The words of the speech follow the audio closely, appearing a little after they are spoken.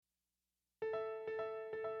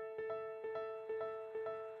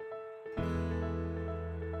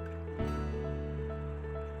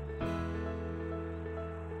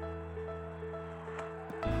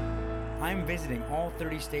I'm visiting all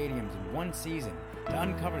 30 stadiums in one season to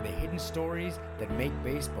uncover the hidden stories that make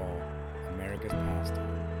baseball America's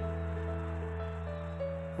pastime.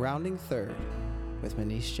 Rounding Third with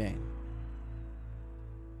Manish Jain.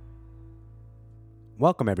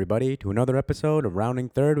 Welcome, everybody, to another episode of Rounding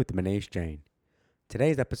Third with Manish Jain.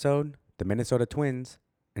 Today's episode, the Minnesota Twins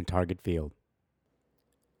and Target Field.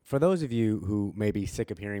 For those of you who may be sick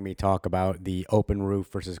of hearing me talk about the open roof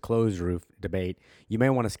versus closed roof debate, you may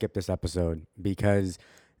want to skip this episode because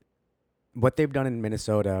what they've done in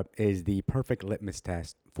Minnesota is the perfect litmus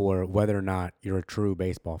test for whether or not you're a true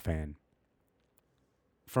baseball fan.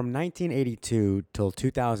 From 1982 till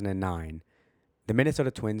 2009, the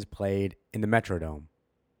Minnesota Twins played in the Metrodome.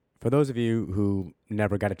 For those of you who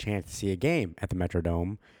never got a chance to see a game at the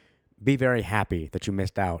Metrodome, be very happy that you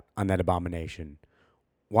missed out on that abomination.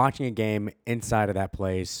 Watching a game inside of that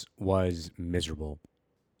place was miserable.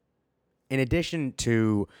 In addition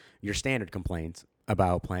to your standard complaints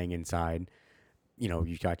about playing inside,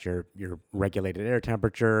 you got your regulated air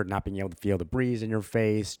temperature, not being able to feel the breeze in your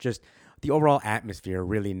face, just the overall atmosphere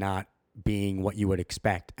really not being what you would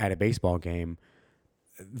expect at a baseball game.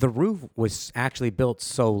 The roof was actually built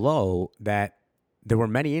so low that there were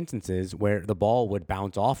many instances where the ball would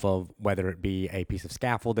bounce off of, whether it be a piece of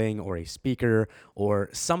scaffolding or a speaker or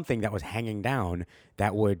something that was hanging down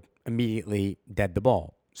that would immediately dead the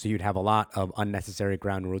ball. So you'd have a lot of unnecessary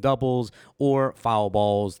ground rule doubles or foul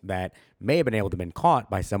balls that may have been able to have been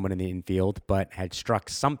caught by someone in the infield, but had struck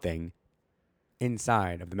something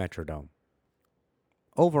inside of the Metrodome.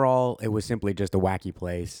 Overall, it was simply just a wacky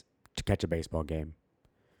place to catch a baseball game.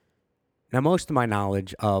 Now, most of my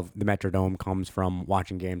knowledge of the Metrodome comes from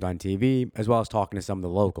watching games on TV, as well as talking to some of the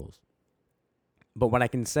locals. But what I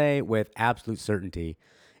can say with absolute certainty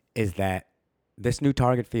is that this new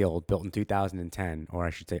Target Field, built in 2010, or I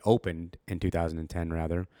should say opened in 2010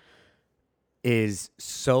 rather, is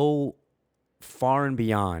so far and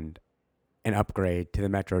beyond an upgrade to the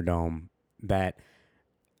Metrodome that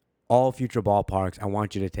all future ballparks, I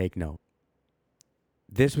want you to take note.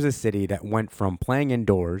 This was a city that went from playing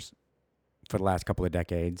indoors for the last couple of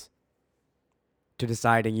decades to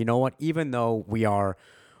deciding, you know what, even though we are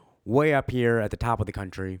way up here at the top of the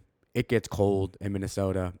country, it gets cold in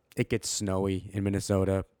Minnesota, it gets snowy in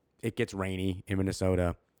Minnesota, it gets rainy in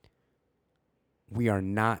Minnesota, we are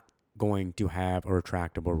not going to have a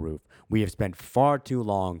retractable roof. We have spent far too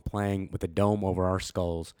long playing with a dome over our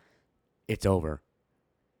skulls. It's over.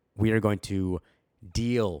 We are going to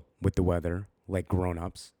deal with the weather like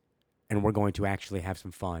grown-ups, and we're going to actually have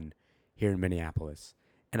some fun here in Minneapolis.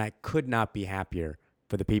 And I could not be happier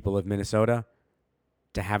for the people of Minnesota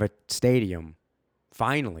to have a stadium,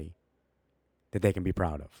 finally, that they can be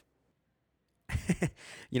proud of.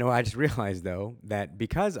 I just realized, though, that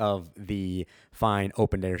because of the fine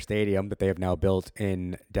open-air stadium that they have now built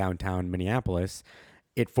in downtown Minneapolis,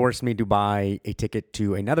 it forced me to buy a ticket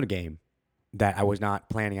to another game that I was not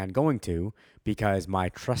planning on going to because my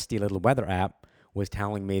trusty little weather app was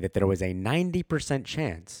telling me that there was a 90%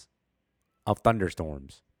 chance of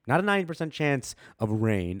thunderstorms. Not a 90% chance of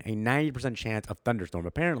rain, a 90% chance of thunderstorm.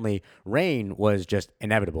 Apparently, rain was just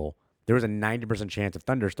inevitable. There was a 90% chance of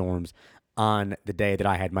thunderstorms on the day that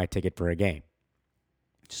I had my ticket for a game.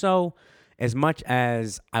 So, as much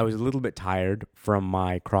as I was a little bit tired from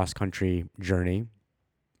my cross-country journey,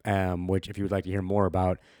 which if you would like to hear more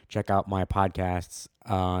about, check out my podcasts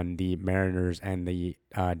on the Mariners and the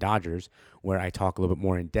Dodgers, where I talk a little bit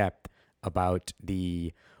more in depth about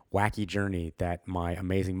the wacky journey that my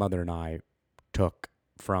amazing mother and I took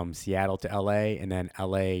from Seattle to LA and then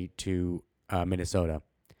LA to Minnesota.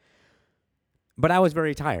 But I was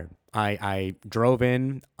very tired. I drove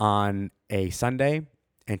in on a Sunday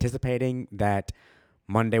anticipating that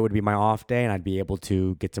Monday would be my off day and I'd be able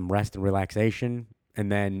to get some rest and relaxation.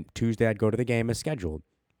 And then Tuesday I'd go to the game as scheduled.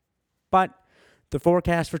 But the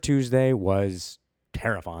forecast for Tuesday was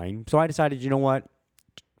terrifying. So I decided, you know what?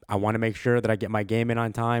 I want to make sure that I get my game in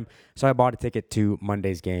on time, so I bought a ticket to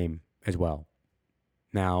Monday's game as well.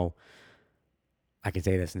 Now, I can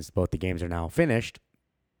say this since both the games are now finished,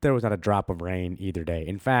 there was not a drop of rain either day.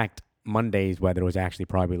 In fact, Monday's weather was actually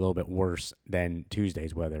probably a little bit worse than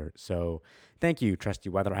Tuesday's weather. So thank you, trusty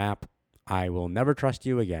weather app. I will never trust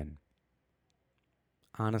you again.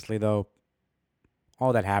 Honestly, though,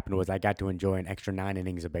 all that happened was I got to enjoy an extra 9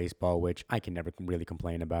 innings of baseball, which I can never really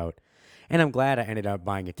complain about. And I'm glad I ended up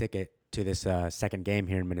buying a ticket to this second game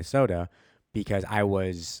here in Minnesota because I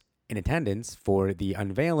was in attendance for the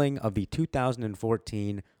unveiling of the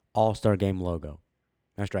 2014 All-Star Game logo.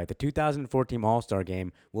 That's right. The 2014 All-Star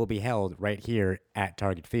Game will be held right here at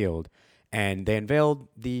Target Field. And they unveiled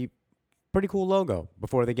the pretty cool logo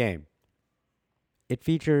before the game. It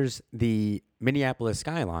features the Minneapolis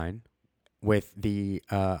skyline with the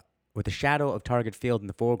shadow of Target Field in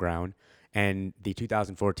the foreground and the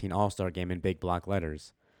 2014 All-Star Game in big block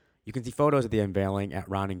letters. You can see photos of the unveiling at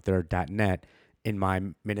roundingthird.net in my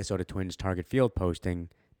Minnesota Twins Target Field posting,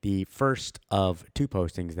 the first of two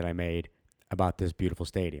postings that I made about this beautiful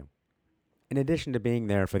stadium. In addition to being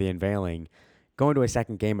there for the unveiling, going to a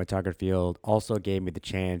second game at Target Field also gave me the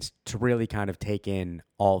chance to really kind of take in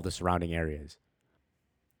all of the surrounding areas.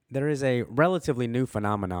 There is a relatively new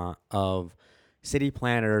phenomena of city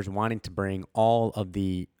planners wanting to bring all of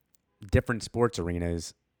the different sports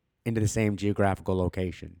arenas into the same geographical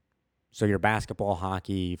location. So your basketball,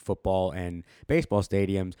 hockey, football, and baseball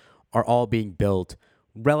stadiums are all being built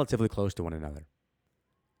relatively close to one another.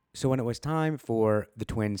 So when it was time for the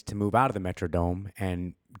Twins to move out of the Metrodome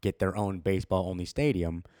and get their own baseball-only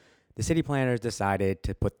stadium, the city planners decided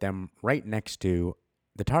to put them right next to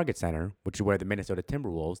the Target Center, which is where the Minnesota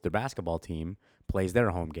Timberwolves, their basketball team, plays their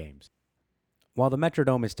home games. While the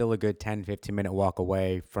Metrodome is still a good 10-15 minute walk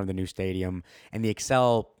away from the new stadium, and the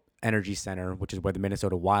Excel Energy Center, which is where the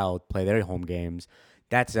Minnesota Wild play their home games,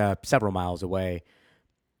 that's several miles away.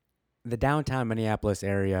 The downtown Minneapolis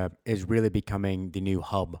area is really becoming the new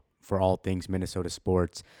hub for all things Minnesota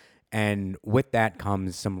sports. And with that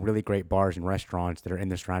comes some really great bars and restaurants that are in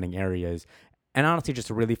the surrounding areas, and honestly just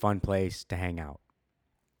a really fun place to hang out.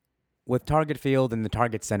 With Target Field and the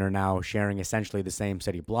Target Center now sharing essentially the same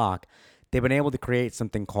city block, they've been able to create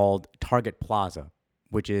something called Target Plaza,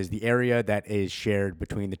 which is the area that is shared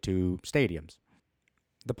between the two stadiums.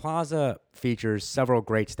 The plaza features several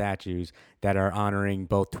great statues that are honoring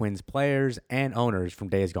both Twins players and owners from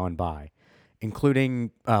days gone by, including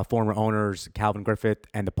former owners Calvin Griffith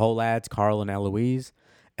and the Pohlads, Carl and Eloise,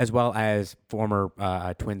 as well as former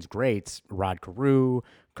Twins greats Rod Carew,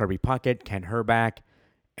 Kirby Puckett, Ken Herback,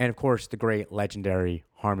 and of course the great legendary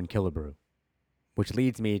Harmon Killebrew. Which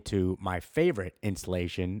leads me to my favorite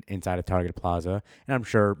installation inside of Target Plaza, and I'm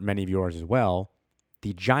sure many of yours as well,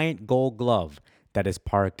 the giant gold glove that is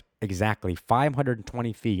parked exactly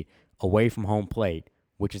 520 feet away from home plate,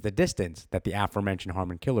 which is the distance that the aforementioned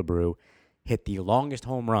Harmon Killebrew hit the longest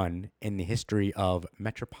home run in the history of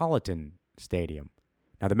Metropolitan Stadium.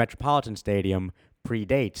 Now, the Metropolitan Stadium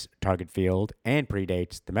predates Target Field and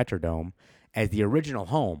predates the Metrodome as the original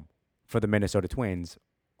home for the Minnesota Twins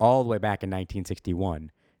all the way back in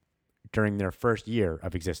 1961 during their first year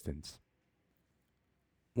of existence.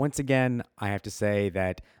 Once again, I have to say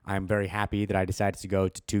that I'm very happy that I decided to go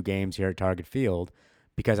to two games here at Target Field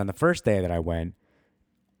because on the first day that I went,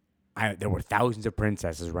 there were thousands of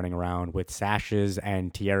princesses running around with sashes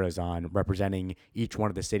and tiaras on, representing each one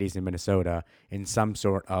of the cities in Minnesota in some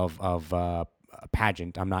sort of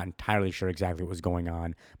pageant. I'm not entirely sure exactly what was going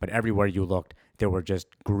on, but everywhere you looked, there were just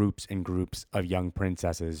groups and groups of young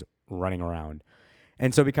princesses running around.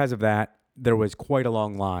 And so because of that, there was quite a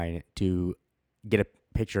long line to get a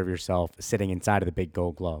picture of yourself sitting inside of the big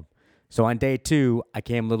gold glove. So on day 2, I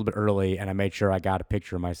came a little bit early and I made sure I got a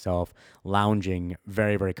picture of myself lounging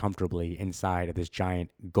very, very comfortably inside of this giant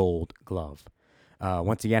gold glove.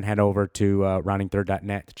 Once again, head over to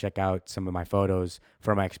roundingthird.net to check out some of my photos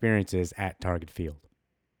from my experiences at Target Field.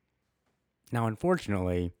 Now,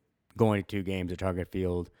 unfortunately, going to 2 games at Target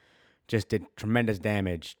Field just did tremendous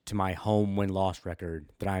damage to my home win-loss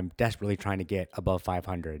record that I'm desperately trying to get above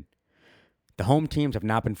 500. The home teams have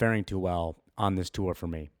not been faring too well on this tour for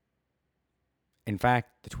me. In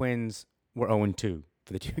fact, the Twins were 0-2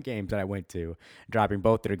 for the 2 games that I went to, dropping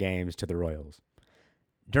both their games to the Royals.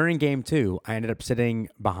 During Game 2, I ended up sitting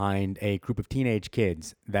behind a group of teenage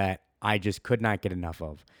kids that I just could not get enough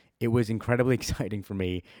of. It was incredibly exciting for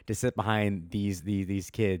me to sit behind these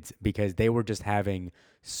kids because they were just having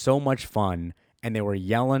so much fun, and they were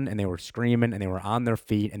yelling, and they were screaming, and they were on their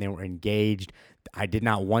feet, and they were engaged. I did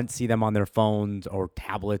not once see them on their phones or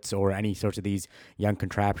tablets or any sorts of these young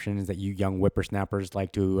contraptions that you young whippersnappers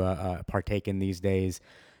like to partake in these days.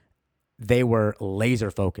 They were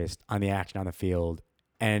laser focused on the action on the field.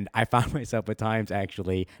 And I found myself at times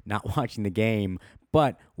actually not watching the game,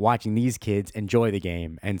 but watching these kids enjoy the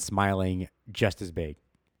game and smiling just as big.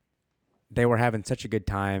 They were having such a good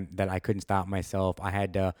time that I couldn't stop myself. I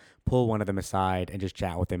had to pull one of them aside and just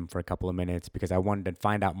chat with him for a couple of minutes because I wanted to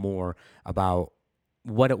find out more about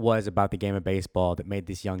what it was about the game of baseball that made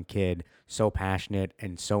this young kid so passionate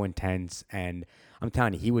and so intense. And I'm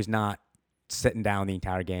telling you, he was not sitting down the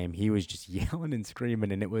entire game. He was just yelling and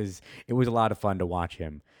screaming, and it was a lot of fun to watch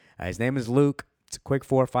him. His name is Luke. It's a quick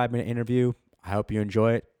 4 or 5 minute interview. I hope you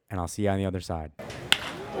enjoy it, and I'll see you on the other side.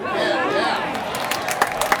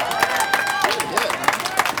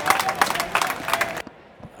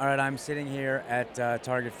 All right, I'm sitting here at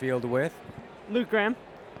Target Field with Luke Graham.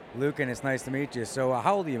 Luke, and it's nice to meet you. So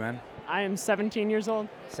how old are you, man? I am 17 years old.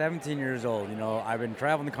 17 years old. You know, I've been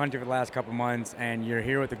traveling the country for the last couple months, and you're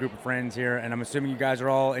here with a group of friends here, and I'm assuming you guys are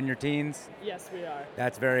all in your teens? Yes, we are.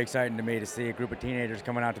 That's very exciting to me to see a group of teenagers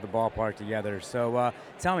coming out to the ballpark together. So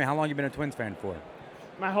tell me, how long you been a Twins fan for?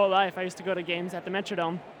 My whole life, I used to go to games at the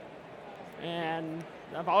Metrodome, and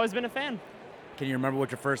I've always been a fan. Can you remember what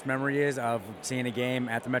your first memory is of seeing a game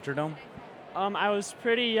at the Metrodome? I was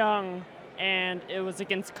pretty young, and it was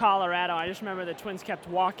against Colorado. I just remember the Twins kept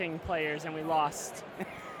walking players, and we lost.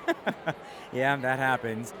 Yeah, that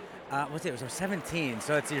happens. What's it? So 17.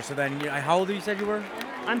 So let's see. So then, how old you said you were?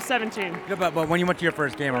 I'm 17. Yeah, but when you went to your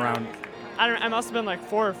first game around? I must have been like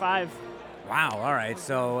 4 or 5. Wow. All right.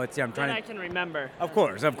 So let's see. I'm trying. Then I can remember. Of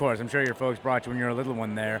course. I'm sure your folks brought you when you were a little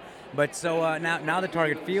one there. But so now the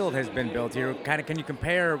Target Field has been built here. Can you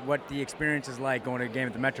compare what the experience is like going to a game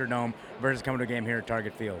at the Metrodome versus coming to a game here at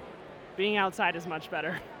Target Field? Being outside is much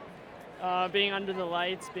better. Being under the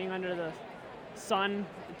lights, being under the sun,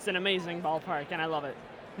 it's an amazing ballpark, and I love it.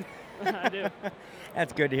 I do.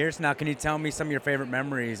 That's good to hear. So now, can you tell me some of your favorite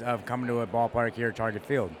memories of coming to a ballpark here at Target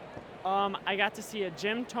Field? I got to see a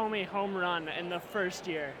Jim Thome home run in the first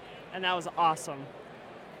year, and that was awesome.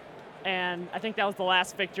 And I think that was the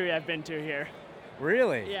last victory I've been to here.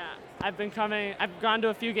 Really? Yeah, I've gone to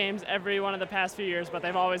a few games every one of the past few years, but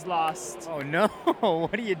they've always lost. Oh, no.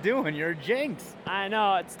 What are you doing? You're a jinx. I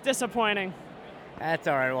know, it's disappointing. That's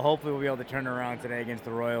all right. Well, hopefully we'll be able to turn around today against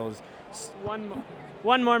the Royals.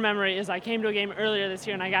 One more memory is I came to a game earlier this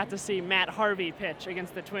year, and I got to see Matt Harvey pitch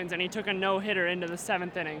against the Twins, and he took a no-hitter into the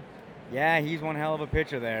 7th inning. Yeah, he's one hell of a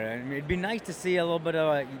pitcher there. I mean, it'd be nice to see a little bit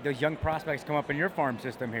of those young prospects come up in your farm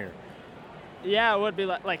system here. Yeah, it would be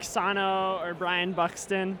like Sano or Byron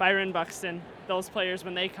Buxton. Those players,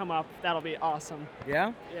 when they come up, that'll be awesome.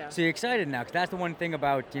 Yeah? Yeah. So you're excited now, because that's the one thing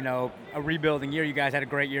about, a rebuilding year. You guys had a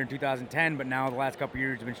great year in 2010, but now the last couple of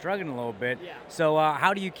years you've been struggling a little bit. Yeah. So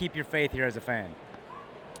how do you keep your faith here as a fan?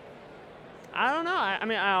 I don't know.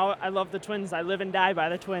 I love the Twins. I live and die by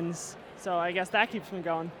the Twins. So I guess that keeps me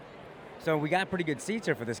going. So we got pretty good seats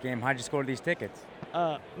here for this game. How'd you score these tickets?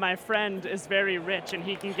 My friend is very rich, and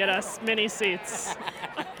he can get us mini seats.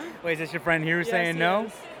 Wait, is this your friend here who's Yes, saying he no?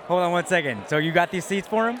 is. Hold on one second. So you got these seats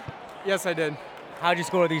for him? Yes, I did. How'd you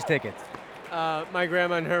score these tickets? My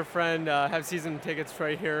grandma and her friend have season tickets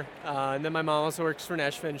right here. And then my mom also works for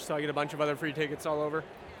Nashfinch, so I get a bunch of other free tickets all over.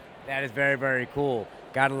 That is very, very cool.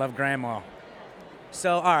 Gotta love grandma.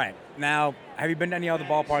 So, all right. Now, have you been to any other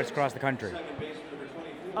ballparks across the country?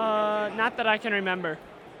 Not that I can remember.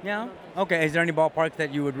 Yeah? Okay. Is there any ballparks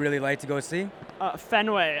that you would really like to go see?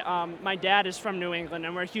 Fenway. My dad is from New England,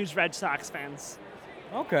 and we're huge Red Sox fans.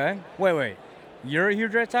 Okay. Wait. You're a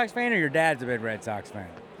huge Red Sox fan, or your dad's a big Red Sox fan?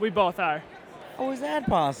 We both are. Oh, is that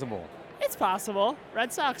possible? It's possible.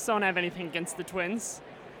 Red Sox don't have anything against the Twins.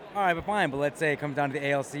 All right, but fine. But let's say it comes down to the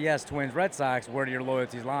ALCS, Twins, Red Sox. Where do your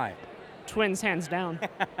loyalties lie? Twins, hands down.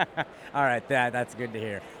 All right, that's good to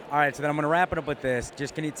hear. All right, so then I'm going to wrap it up with this.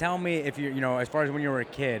 Just can you tell me if as far as when you were a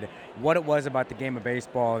kid, what it was about the game of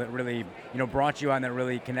baseball that really, brought you on, that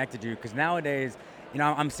really connected you? Because nowadays,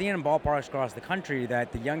 I'm seeing in ballparks across the country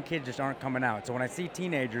that the young kids just aren't coming out. So when I see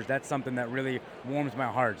teenagers, that's something that really warms my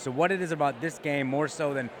heart. So what it is about this game, more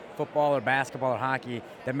so than football or basketball or hockey,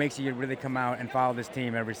 that makes you really come out and follow this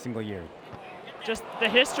team every single year? Just the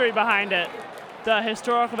history behind it. The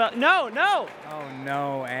historical value. No! Oh,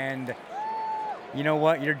 no, and you know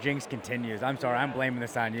what? Your jinx continues. I'm sorry, I'm blaming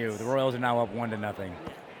this on you. The Royals are now up 1-0.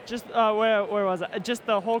 Just, where was it? Just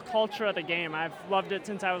the whole culture of the game. I've loved it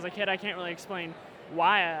since I was a kid. I can't really explain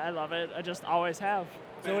why I love it. I just always have.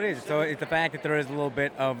 So it is. So it's the fact that there is a little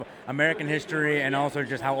bit of American history and also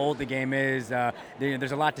just how old the game is.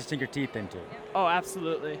 There's a lot to sink your teeth into. Oh,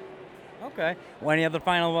 absolutely. Okay. Well, any other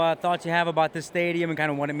final thoughts you have about this stadium and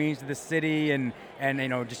kind of what it means to the city and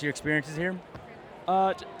just your experiences here?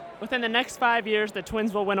 Within the next 5 years, the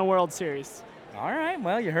Twins will win a World Series. All right.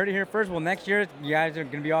 Well, you heard it here first. Well, next year, you guys are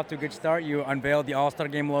going to be off to a good start. You unveiled the All-Star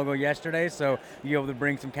Game logo yesterday, so you're able to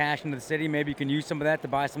bring some cash into the city. Maybe you can use some of that to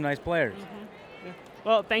buy some nice players. Mm-hmm. Yeah.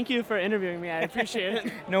 Well, thank you for interviewing me. I appreciate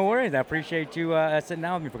it. No worries. I appreciate you sitting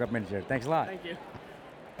down with me for a couple minutes here. Thanks a lot. Thank you.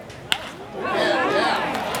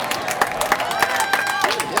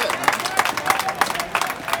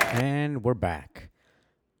 And we're back.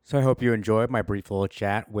 So I hope you enjoyed my brief little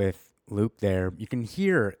chat with Luke there. You can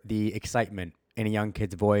hear the excitement in a young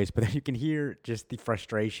kid's voice, but then you can hear just the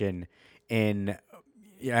frustration in,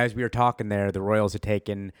 as we were talking there, the Royals had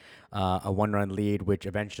taken a one-run lead, which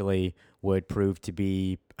eventually would prove to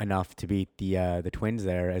be enough to beat the Twins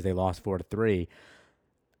there as they lost 4-3.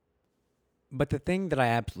 But the thing that I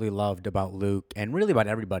absolutely loved about Luke and really about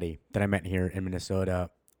everybody that I met here in Minnesota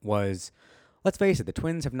was, let's face it, the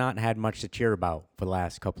Twins have not had much to cheer about for the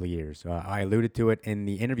last couple of years. I alluded to it in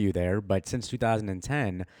the interview there, but since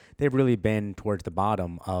 2010, they've really been towards the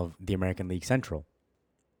bottom of the American League Central.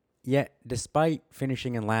 Yet, despite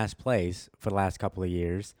finishing in last place for the last couple of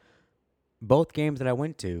years, both games that I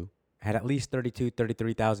went to had at least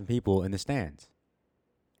 33,000 people in the stands.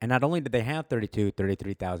 And not only did they have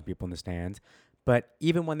 33,000 people in the stands, but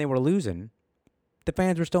even when they were losing, the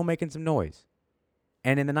fans were still making some noise.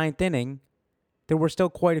 And in the ninth inning, there were still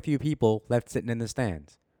quite a few people left sitting in the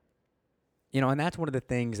stands. And that's one of the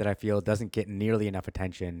things that I feel doesn't get nearly enough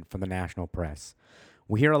attention from the national press.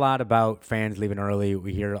 We hear a lot about fans leaving early.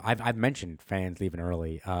 I've mentioned fans leaving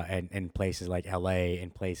early in places like LA, in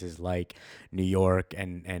places like New York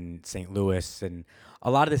and St. Louis, and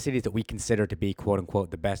a lot of the cities that we consider to be, quote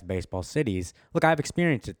unquote, the best baseball cities. Look, I've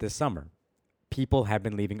experienced it this summer. People have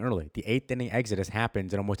been leaving early. The eighth inning exodus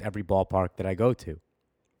happens in almost every ballpark that I go to.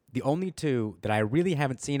 The only two that I really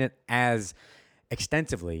haven't seen it as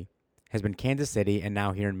extensively has been Kansas City and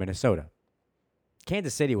now here in Minnesota.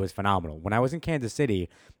 Kansas City was phenomenal. When I was in Kansas City,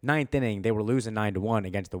 ninth inning, they were losing 9-1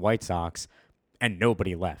 against the White Sox, and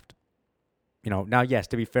nobody left. Now, yes,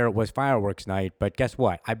 to be fair, it was fireworks night, but guess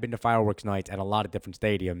what? I've been to fireworks nights at a lot of different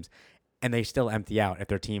stadiums, and they still empty out if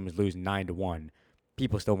their team is losing 9-1.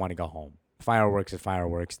 People still want to go home. Fireworks is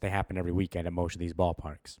fireworks. They happen every weekend at most of these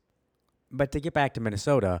ballparks. But to get back to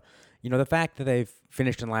Minnesota, the fact that they've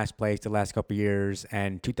finished in last place the last couple of years,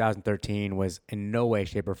 and 2013 was in no way,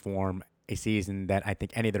 shape, or form a season that I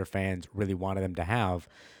think any of their fans really wanted them to have,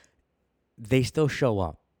 they still show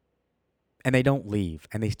up. And they don't leave.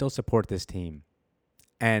 And they still support this team.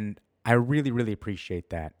 And I really, really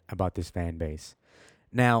appreciate that about this fan base.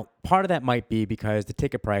 Now, part of that might be because the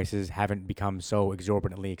ticket prices haven't become so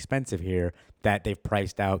exorbitantly expensive here that they've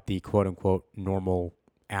priced out the quote-unquote normal,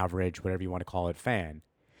 average, whatever you want to call it, fan.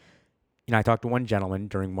 I talked to one gentleman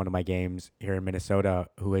during one of my games here in Minnesota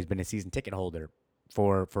who has been a season ticket holder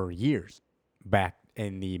for years, back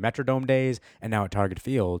in the Metrodome days and now at Target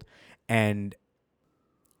Field. And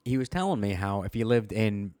he was telling me how if he lived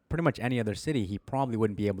in pretty much any other city, he probably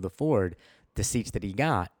wouldn't be able to afford the seats that he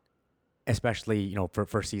got, especially,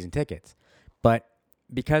 for season tickets. But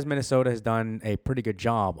because Minnesota has done a pretty good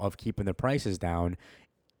job of keeping the prices down,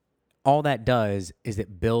 all that does is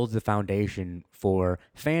it builds the foundation for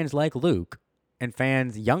fans like Luke and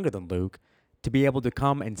fans younger than Luke to be able to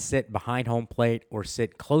come and sit behind home plate or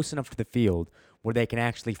sit close enough to the field where they can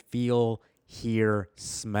actually feel, hear,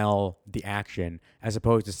 smell the action, as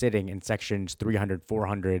opposed to sitting in sections 300,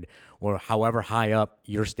 400, or however high up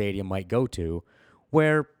your stadium might go to,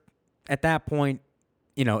 where at that point,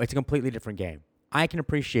 it's a completely different game. I can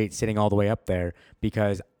appreciate sitting all the way up there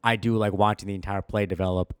because I do like watching the entire play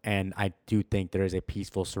develop, and I do think there is a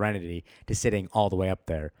peaceful serenity to sitting all the way up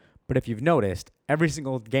there. But if you've noticed, every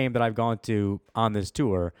single game that I've gone to on this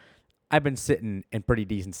tour, I've been sitting in pretty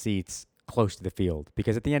decent seats close to the field.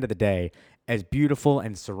 Because at the end of the day, as beautiful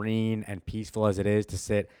and serene and peaceful as it is to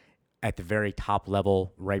sit at the very top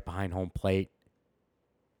level right behind home plate,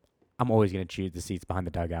 I'm always going to choose the seats behind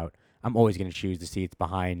the dugout. I'm always going to choose the seats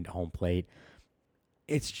behind home plate.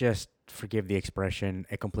 It's just, forgive the expression,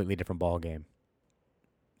 a completely different ball game.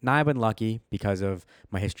 Now, I've been lucky because of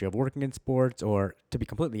my history of working in sports, or to be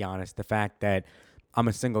completely honest, the fact that I'm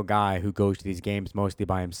a single guy who goes to these games mostly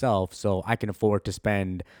by himself, so I can afford to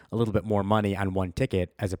spend a little bit more money on one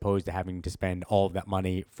ticket as opposed to having to spend all of that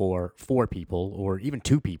money for 4 people or even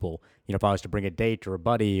 2 people. If I was to bring a date or a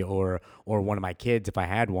buddy or one of my kids, if I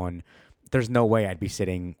had one, there's no way I'd be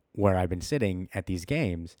sitting where I've been sitting at these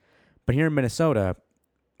games. But here in Minnesota,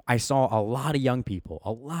 I saw a lot of young people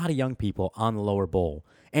on the lower bowl,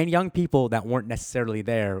 and young people that weren't necessarily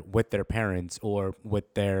there with their parents or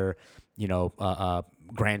with their,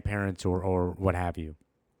 grandparents or what have you.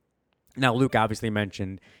 Now, Luke obviously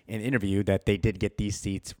mentioned in the interview that they did get these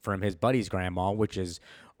seats from his buddy's grandma, which is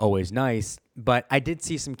always nice. But I did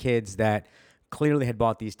see some kids that clearly had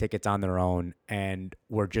bought these tickets on their own and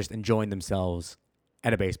were just enjoying themselves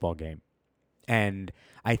at a baseball game. And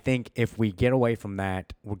I think if we get away from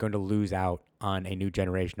that, we're going to lose out on a new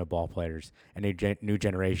generation of ball players and a new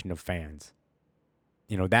generation of fans.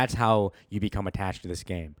 That's how you become attached to this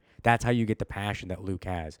game. That's how you get the passion that Luke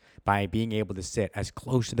has, by being able to sit as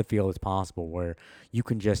close to the field as possible, where you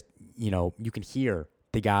can just, you can hear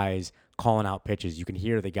the guys calling out pitches. You can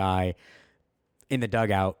hear the guy in the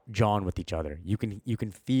dugout jawing with each other. You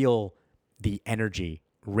can feel the energy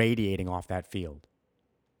radiating off that field.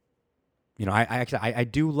 I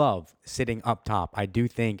do love sitting up top. I do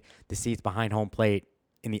think the seats behind home plate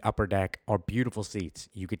in the upper deck are beautiful seats.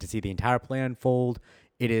 You get to see the entire play unfold.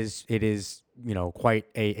 It is quite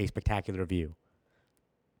a spectacular view.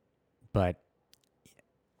 But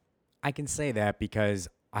I can say that because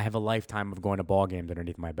I have a lifetime of going to ball games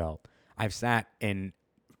underneath my belt. I've sat in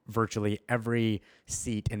virtually every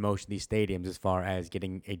seat in most of these stadiums as far as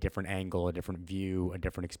getting a different angle, a different view, a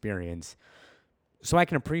different experience. So I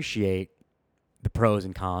can appreciate the pros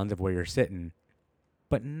and cons of where you're sitting,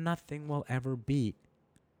 but nothing will ever beat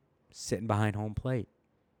sitting behind home plate.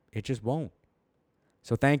 It just won't.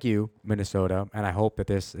 So thank you, Minnesota, and I hope that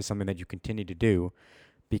this is something that you continue to do,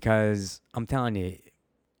 because I'm telling you,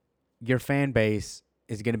 your fan base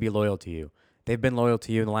is going to be loyal to you. They've been loyal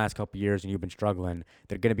to you in the last couple of years and you've been struggling.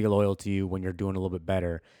 They're going to be loyal to you when you're doing a little bit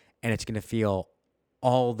better. And it's going to feel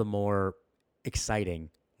all the more exciting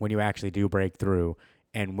when you actually do break through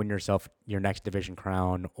and win yourself your next division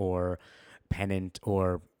crown or pennant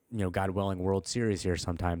or, God willing, World Series here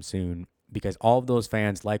sometime soon. Because all of those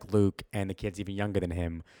fans like Luke and the kids even younger than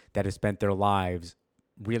him that have spent their lives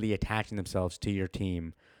really attaching themselves to your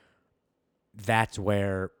team, that's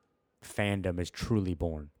where fandom is truly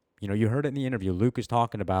born. You heard it in the interview. Luke is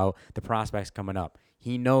talking about the prospects coming up.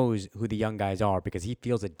 He knows who the young guys are because he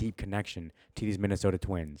feels a deep connection to these Minnesota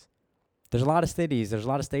Twins. There's a lot of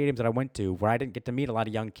stadiums that I went to where I didn't get to meet a lot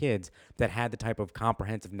of young kids that had the type of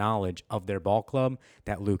comprehensive knowledge of their ball club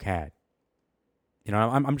that Luke had.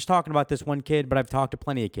 I'm just talking about this one kid, but I've talked to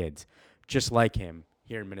plenty of kids just like him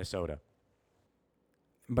here in Minnesota.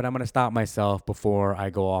 But I'm going to stop myself before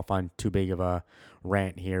I go off on too big of a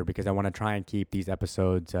rant here because I want to try and keep these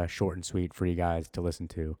episodes short and sweet for you guys to listen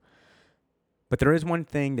to. But there is one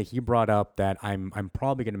thing that he brought up that I'm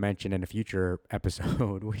probably going to mention in a future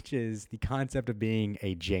episode, which is the concept of being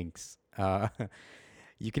a jinx.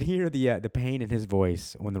 You could hear the pain in his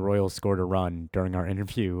voice when the Royals scored a run during our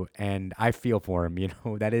interview, and I feel for him.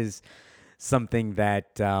 That is something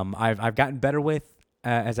that I've gotten better with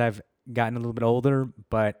as I've gotten a little bit older,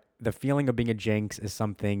 but the feeling of being a jinx is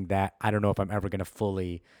something that I don't know if I'm ever going to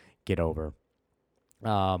fully get over.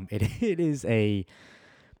 It is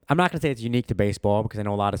I'm not going to say it's unique to baseball because I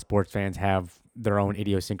know a lot of sports fans have their own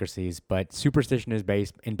idiosyncrasies, but superstition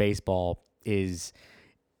in baseball is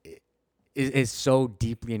so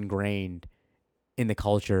deeply ingrained in the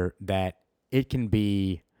culture that it can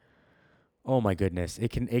be, oh my goodness, it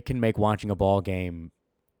can make watching a ball game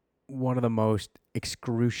one of the most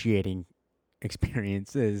excruciating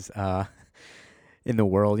experiences in the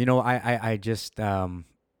world. I just a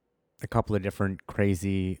couple of different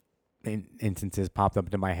crazy instances popped up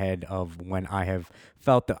into my head of when I have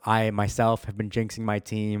felt that I myself have been jinxing my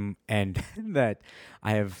team and that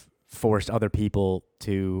I have forced other people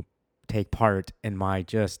to take part in my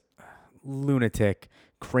just lunatic,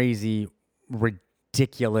 crazy,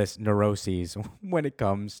 ridiculous neuroses when it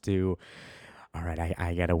comes to, all right,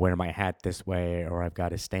 I got to wear my hat this way, or I've got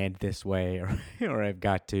to stand this way, or I've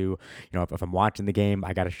got to, if I'm watching the game,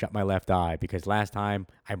 I got to shut my left eye because last time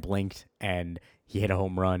I blinked and he hit a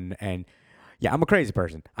home run. And yeah, I'm a crazy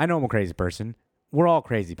person. I know I'm a crazy person. We're all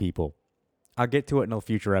crazy people. I'll get to it in a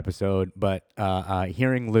future episode, but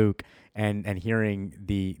hearing Luke and hearing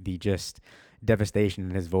the just devastation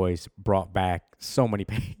in his voice brought back so many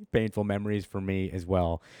painful memories for me as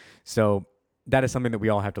well. So that is something that we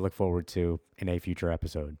all have to look forward to in a future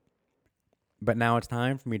episode. But now it's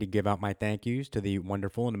time for me to give out my thank yous to the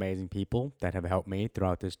wonderful and amazing people that have helped me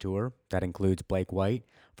throughout this tour. That includes Blake White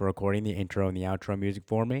for recording the intro and the outro music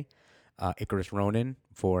for me, Icarus Ronan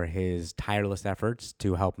for his tireless efforts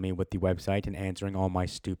to help me with the website and answering all my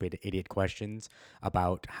stupid idiot questions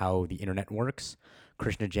about how the internet works,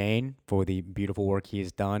 Krishna Jain for the beautiful work he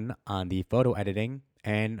has done on the photo editing,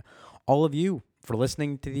 and all of you for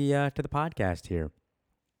listening to the podcast here.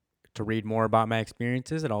 To read more about my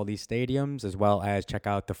experiences at all these stadiums, as well as check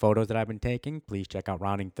out the photos that I've been taking, please check out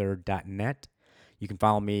roundingthird.net. You can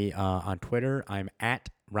follow me on Twitter. I'm at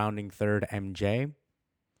roundingthirdmj.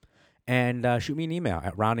 And shoot me an email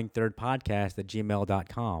at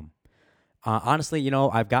roundingthirdpodcast@gmail.com. Honestly,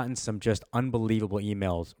 I've gotten some just unbelievable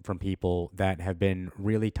emails from people that have been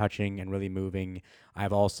really touching and really moving.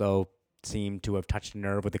 I've also seemed to have touched a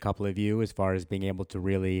nerve with a couple of you as far as being able to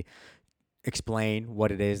really explain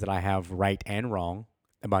what it is that I have right and wrong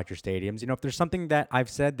about your stadiums. If there's something that I've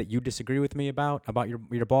said that you disagree with me about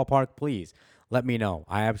your ballpark, please let me know.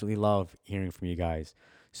 I absolutely love hearing from you guys.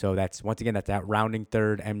 So that's at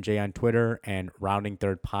roundingthirdmj on Twitter and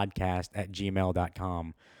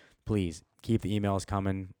roundingthirdpodcast@gmail.com. Please keep the emails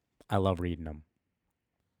coming. I love reading them.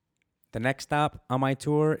 The next stop on my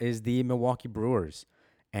tour is the Milwaukee Brewers.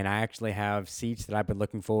 And I actually have seats that I've been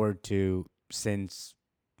looking forward to since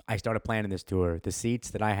I started planning this tour. The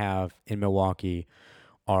seats that I have in Milwaukee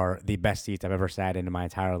are the best seats I've ever sat in my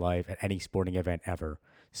entire life at any sporting event ever.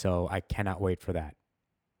 So I cannot wait for that.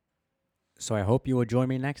 So I hope you will join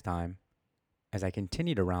me next time as I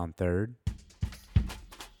continue to round third,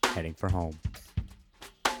 heading for home.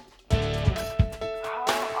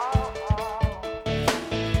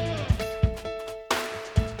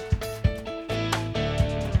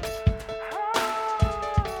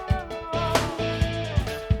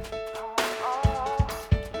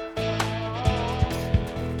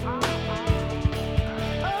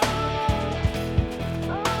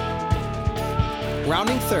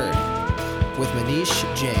 Rounding third with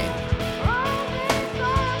Manish Jain.